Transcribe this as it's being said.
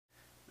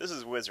This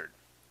is Wizard,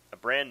 a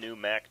brand new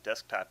Mac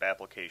desktop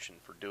application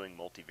for doing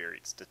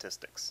multivariate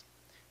statistics.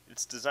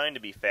 It's designed to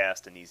be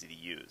fast and easy to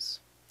use.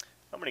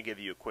 I'm going to give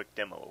you a quick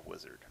demo of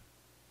Wizard.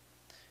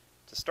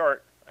 To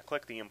start, I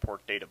click the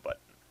Import Data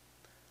button.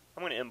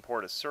 I'm going to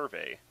import a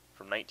survey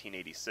from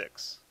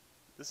 1986.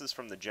 This is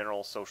from the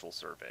General Social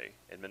Survey,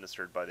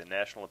 administered by the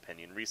National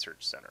Opinion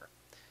Research Center.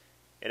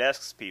 It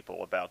asks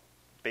people about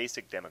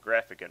basic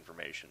demographic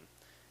information,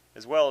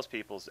 as well as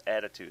people's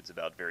attitudes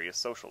about various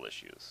social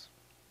issues.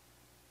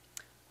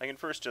 I can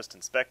first just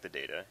inspect the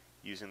data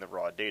using the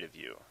raw data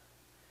view.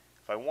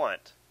 If I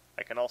want,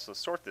 I can also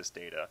sort this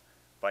data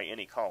by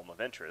any column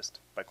of interest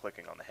by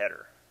clicking on the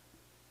header.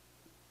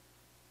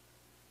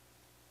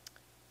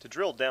 To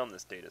drill down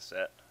this data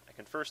set, I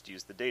can first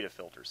use the Data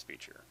Filters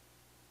feature.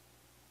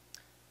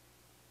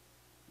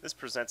 This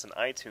presents an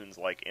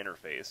iTunes-like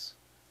interface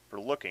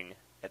for looking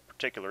at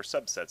particular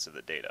subsets of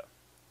the data.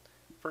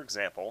 For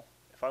example,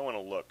 if I want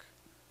to look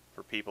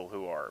for people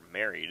who are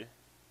married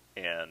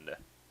and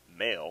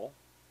male,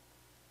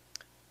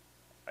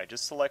 I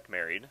just select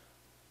married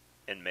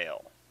and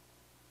male.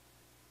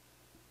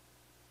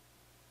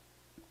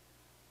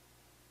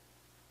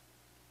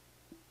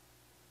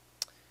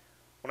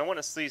 When I want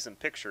to see some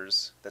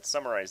pictures that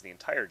summarize the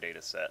entire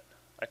data set,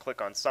 I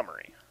click on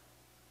Summary.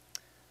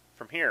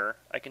 From here,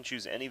 I can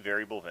choose any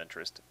variable of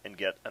interest and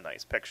get a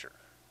nice picture.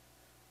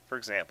 For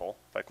example,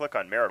 if I click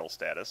on Marital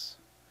Status,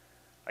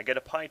 I get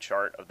a pie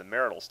chart of the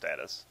marital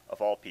status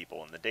of all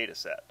people in the data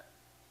set.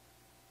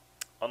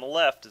 On the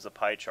left is a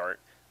pie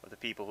chart of the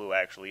people who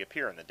actually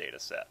appear in the data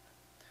set.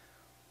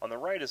 On the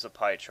right is a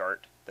pie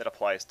chart that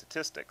applies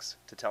statistics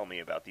to tell me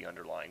about the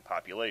underlying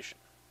population.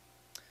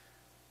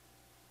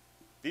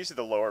 These are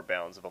the lower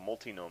bounds of a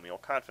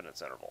multinomial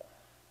confidence interval.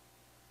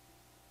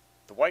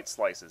 The white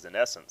slices, in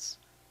essence,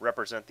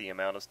 represent the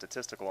amount of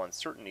statistical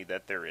uncertainty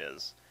that there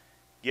is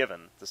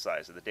given the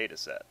size of the data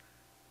set.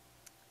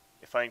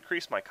 If I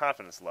increase my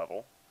confidence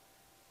level,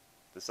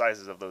 the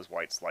sizes of those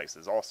white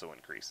slices also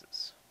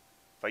increases.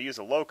 If I use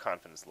a low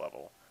confidence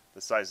level,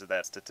 the size of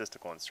that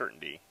statistical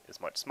uncertainty is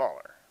much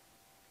smaller.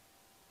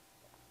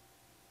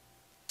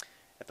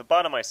 At the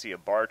bottom I see a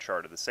bar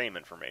chart of the same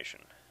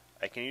information.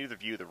 I can either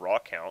view the raw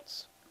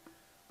counts,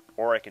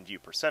 or I can view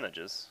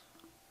percentages,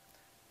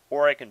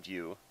 or I can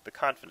view the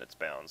confidence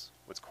bounds,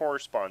 which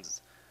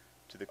corresponds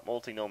to the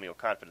multinomial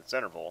confidence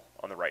interval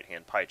on the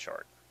right-hand pie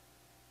chart.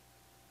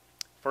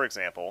 For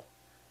example,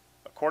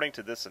 according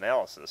to this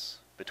analysis,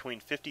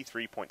 between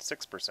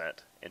 53.6%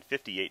 and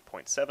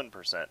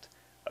 58.7%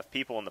 of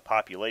people in the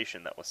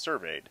population that was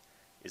surveyed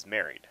is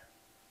married.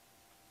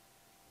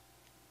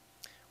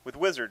 With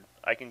Wizard,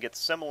 I can get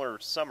similar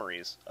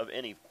summaries of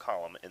any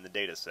column in the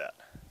data set.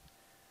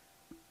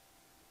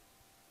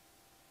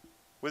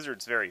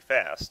 Wizard's very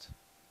fast,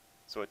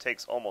 so it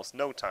takes almost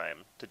no time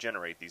to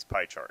generate these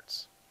pie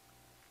charts.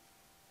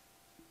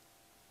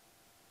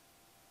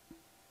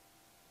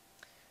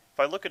 If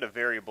I look at a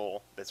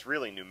variable that's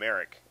really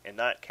numeric and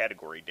not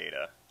category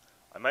data,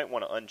 I might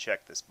want to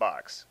uncheck this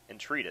box and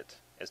treat it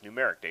as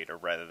numeric data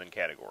rather than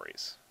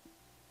categories.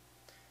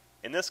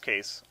 In this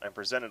case, I'm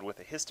presented with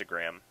a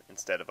histogram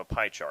instead of a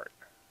pie chart.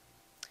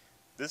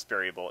 This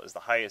variable is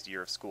the highest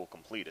year of school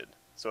completed,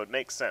 so it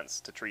makes sense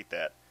to treat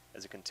that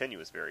as a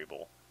continuous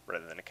variable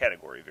rather than a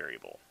category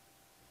variable.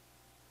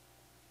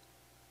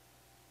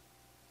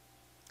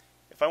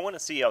 If I want to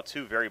see how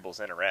two variables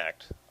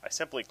interact, I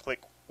simply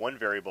click one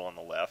variable on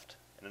the left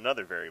and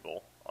another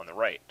variable on the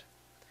right.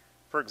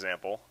 For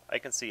example, I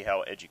can see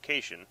how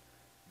education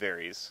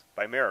varies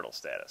by marital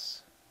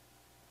status.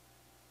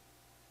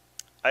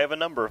 I have a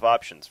number of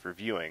options for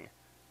viewing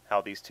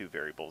how these two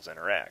variables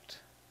interact.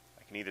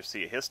 I can either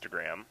see a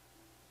histogram,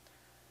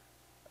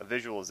 a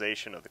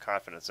visualization of the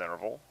confidence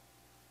interval,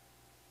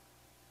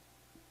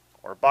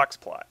 or a box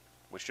plot,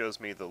 which shows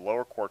me the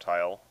lower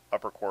quartile,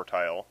 upper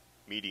quartile,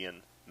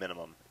 median,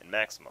 minimum, and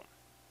maximum.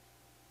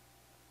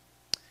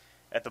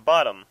 At the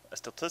bottom, a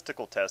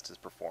statistical test is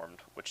performed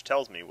which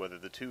tells me whether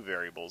the two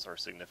variables are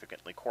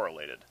significantly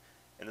correlated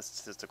in the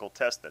statistical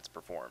test that's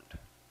performed.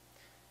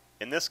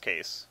 In this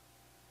case,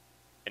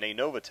 an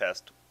ANOVA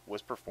test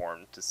was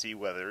performed to see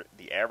whether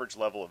the average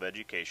level of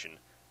education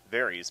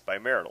varies by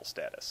marital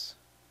status.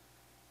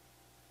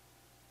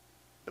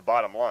 The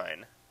bottom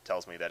line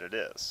tells me that it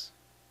is,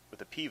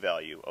 with a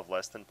p-value of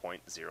less than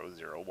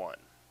 0.001.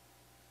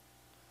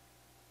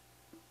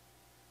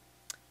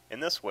 In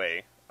this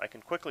way, I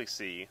can quickly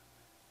see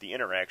the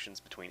interactions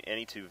between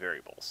any two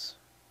variables.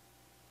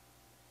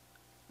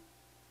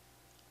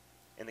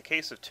 In the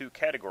case of two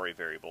category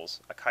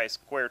variables, a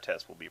chi-square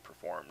test will be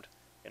performed,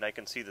 and I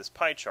can see this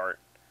pie chart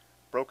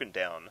broken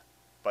down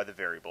by the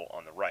variable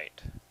on the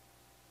right.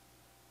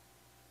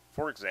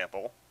 For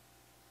example,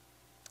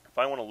 if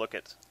I want to look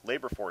at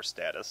labor force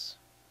status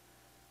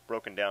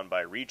broken down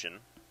by region,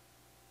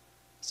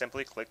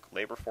 simply click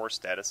labor force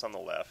status on the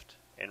left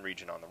and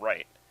region on the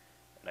right,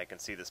 and I can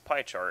see this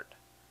pie chart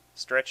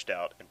stretched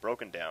out and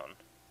broken down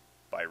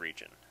by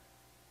region.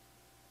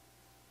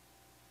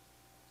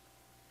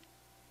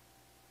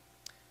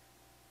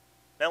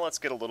 Now let's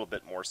get a little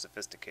bit more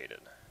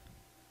sophisticated.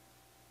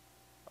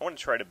 I want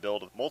to try to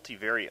build a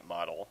multivariate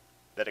model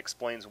that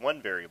explains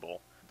one variable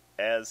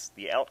as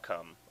the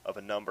outcome of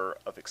a number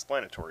of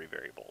explanatory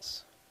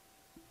variables.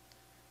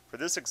 For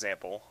this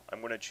example, I'm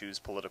going to choose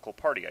political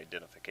party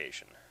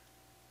identification.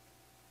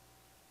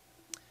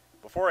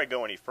 Before I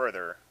go any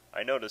further,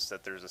 I notice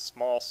that there's a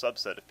small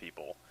subset of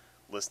people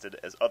listed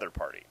as other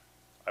party.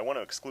 I want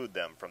to exclude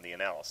them from the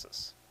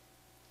analysis.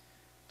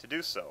 To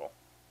do so,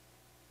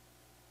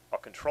 I'll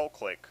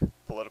control-click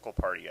political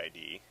party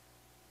ID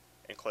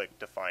and click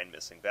Define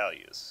Missing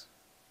Values.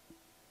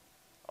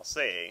 I'll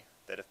say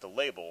that if the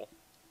label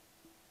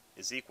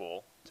is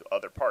equal to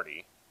other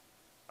party,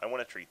 I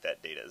want to treat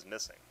that data as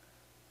missing.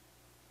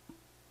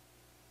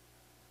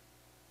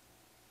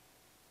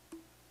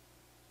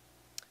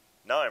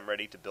 Now I'm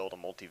ready to build a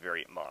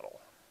multivariate model.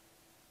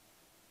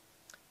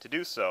 To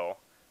do so,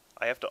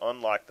 I have to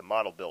unlock the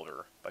model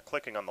builder by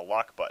clicking on the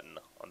lock button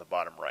on the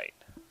bottom right.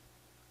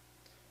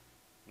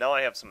 Now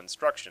I have some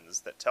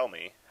instructions that tell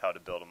me how to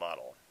build a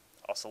model.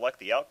 I'll select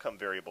the outcome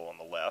variable on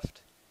the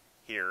left,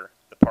 here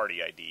the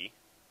party ID,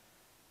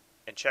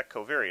 and check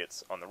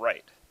covariates on the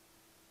right.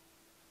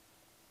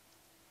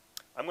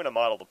 I'm going to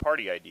model the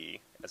party ID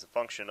as a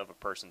function of a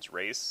person's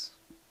race,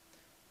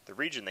 the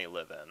region they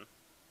live in,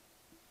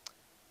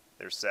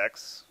 their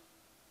sex,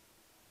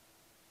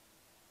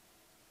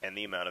 and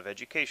the amount of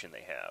education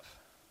they have.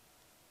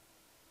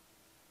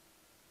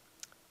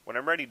 When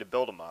I'm ready to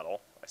build a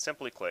model, I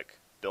simply click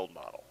Build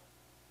Model.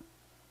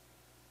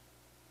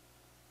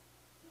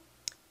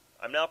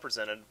 I'm now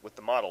presented with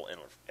the model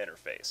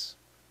interface.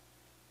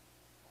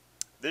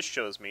 This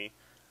shows me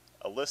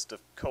a list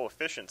of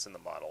coefficients in the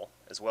model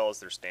as well as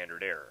their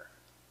standard error.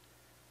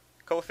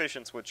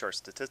 Coefficients which are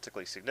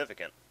statistically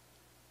significant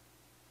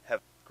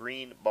have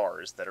green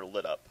bars that are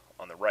lit up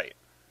on the right.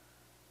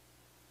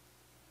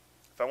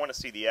 If I want to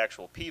see the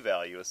actual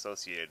p-value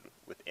associated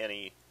with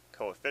any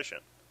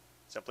coefficient,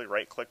 simply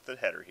right-click the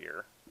header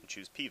here and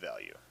choose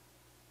p-value.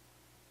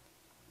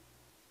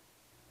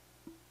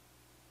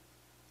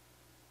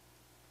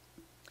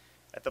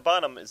 At the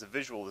bottom is a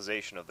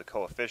visualization of the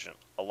coefficient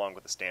along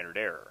with the standard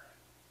error.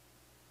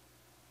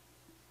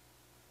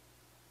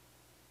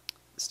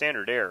 The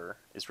standard error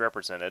is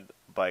represented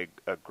by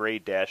a gray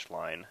dashed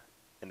line,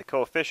 and the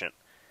coefficient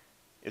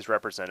is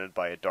represented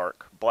by a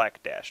dark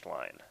black dashed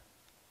line.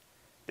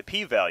 The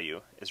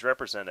p-value is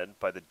represented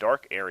by the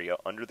dark area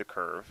under the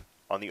curve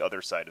on the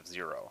other side of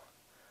 0.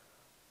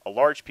 A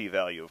large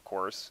p-value, of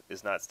course,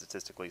 is not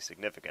statistically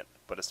significant,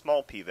 but a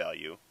small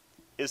p-value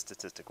is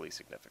statistically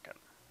significant.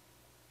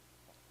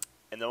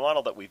 In the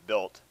model that we've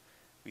built,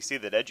 we see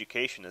that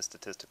education is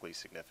statistically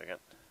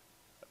significant,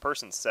 a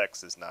person's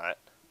sex is not,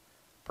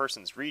 a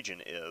person's region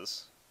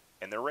is,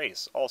 and their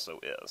race also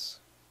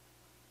is.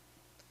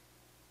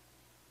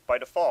 By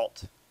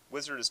default,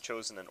 Wizard has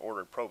chosen an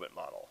ordered probit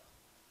model.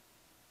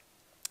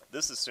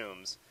 This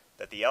assumes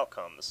that the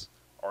outcomes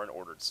are an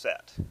ordered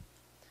set.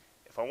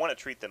 If I want to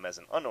treat them as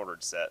an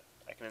unordered set,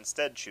 I can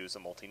instead choose a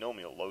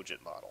multinomial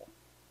logit model.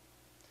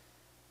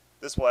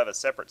 This will have a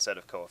separate set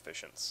of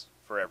coefficients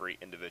for every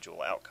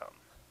individual outcome.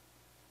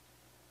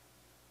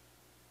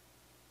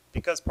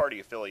 Because party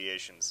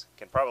affiliations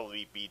can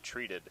probably be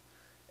treated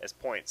as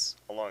points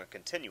along a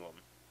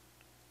continuum,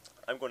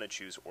 I'm going to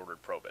choose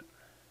ordered probit.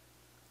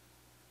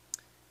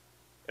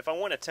 If I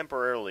want to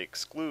temporarily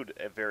exclude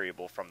a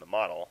variable from the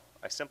model,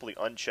 I simply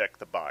uncheck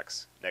the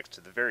box next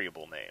to the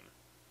variable name.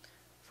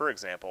 For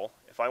example,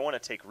 if I want to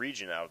take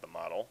region out of the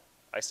model,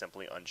 I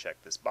simply uncheck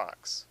this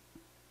box.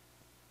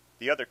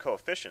 The other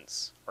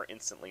coefficients are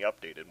instantly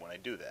updated when I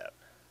do that.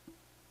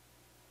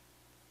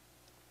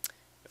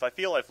 If I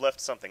feel I've left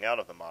something out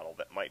of the model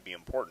that might be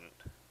important,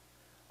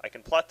 I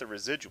can plot the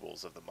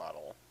residuals of the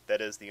model,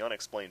 that is, the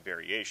unexplained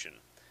variation,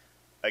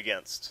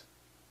 against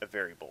a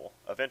variable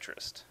of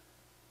interest.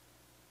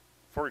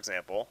 For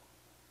example,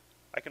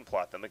 I can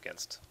plot them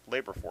against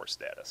labor force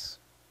status.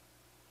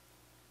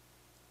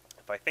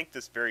 If I think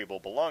this variable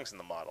belongs in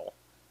the model,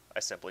 I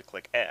simply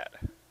click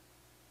Add.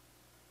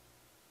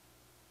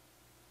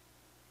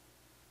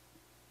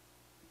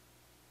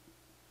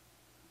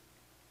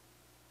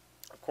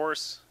 Of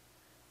course,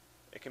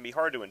 it can be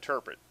hard to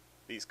interpret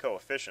these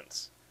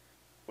coefficients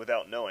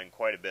without knowing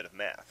quite a bit of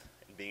math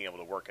and being able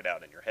to work it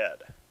out in your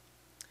head.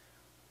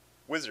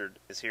 Wizard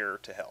is here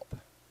to help.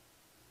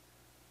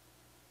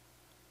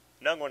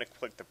 Now I'm going to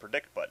click the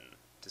Predict button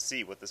to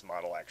see what this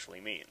model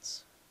actually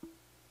means.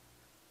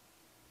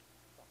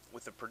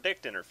 With the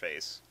Predict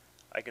interface,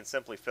 I can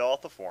simply fill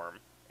out the form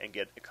and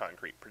get a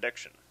concrete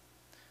prediction.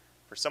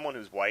 For someone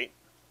who's white,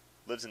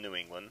 lives in New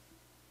England,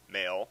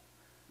 male,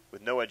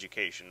 with no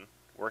education,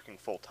 working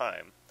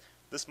full-time,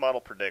 this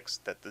model predicts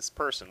that this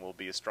person will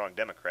be a strong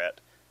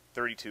Democrat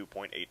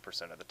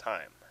 32.8% of the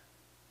time.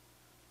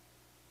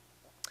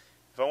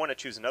 If I want to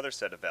choose another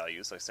set of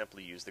values, I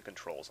simply use the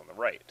controls on the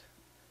right.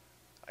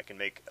 I can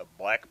make a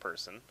black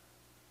person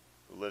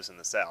who lives in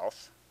the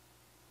South,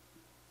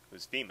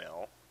 who's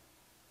female,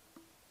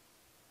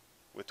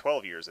 with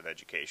 12 years of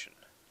education.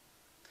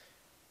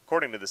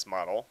 According to this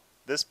model,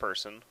 this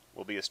person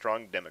will be a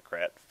strong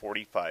Democrat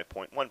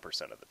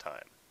 45.1% of the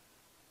time.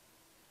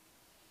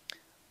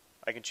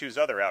 I can choose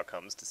other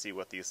outcomes to see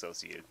what the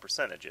associated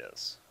percentage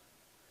is.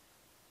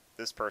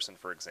 This person,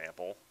 for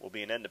example, will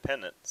be an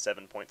independent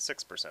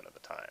 7.6% of the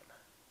time.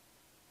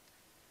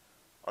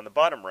 On the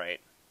bottom right,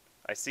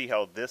 I see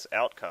how this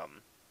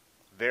outcome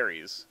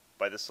varies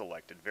by the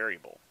selected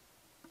variable.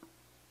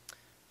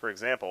 For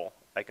example,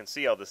 I can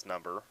see how this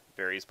number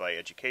varies by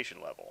education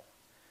level.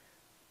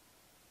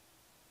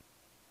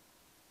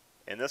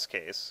 In this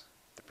case,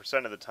 the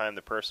percent of the time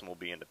the person will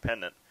be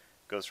independent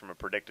goes from a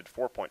predicted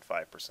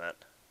 4.5%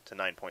 to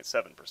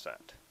 9.7%.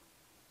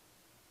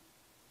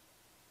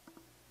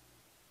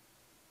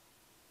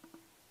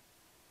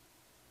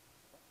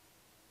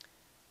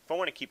 If I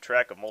want to keep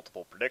track of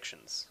multiple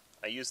predictions,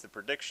 I use the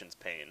Predictions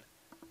pane,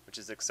 which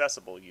is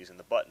accessible using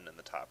the button in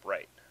the top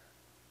right.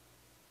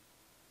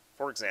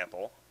 For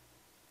example,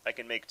 I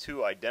can make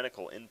two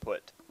identical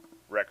input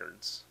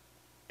records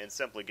and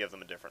simply give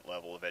them a different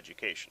level of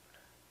education.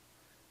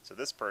 So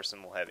this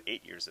person will have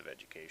 8 years of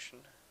education,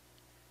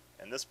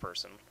 and this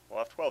person will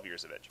have 12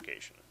 years of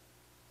education.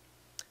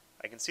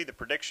 I can see the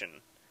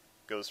prediction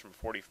goes from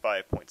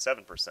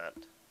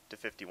 45.7% to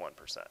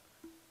 51%.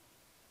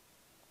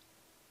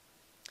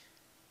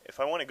 If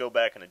I want to go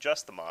back and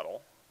adjust the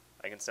model,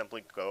 I can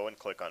simply go and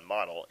click on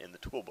Model in the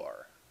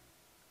toolbar.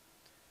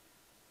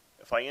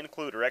 If I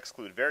include or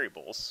exclude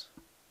variables,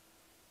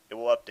 it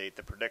will update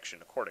the prediction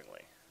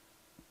accordingly.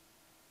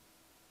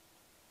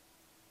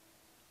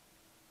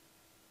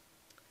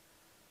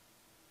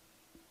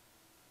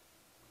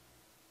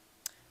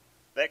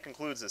 That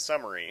concludes the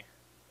summary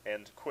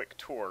and quick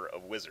tour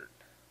of Wizard.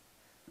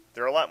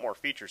 There are a lot more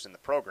features in the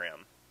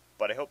program,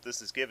 but I hope this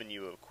has given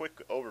you a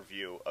quick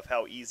overview of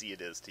how easy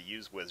it is to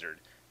use Wizard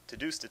to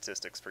do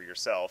statistics for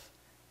yourself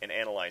and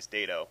analyze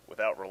data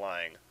without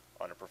relying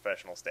on a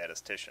professional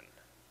statistician.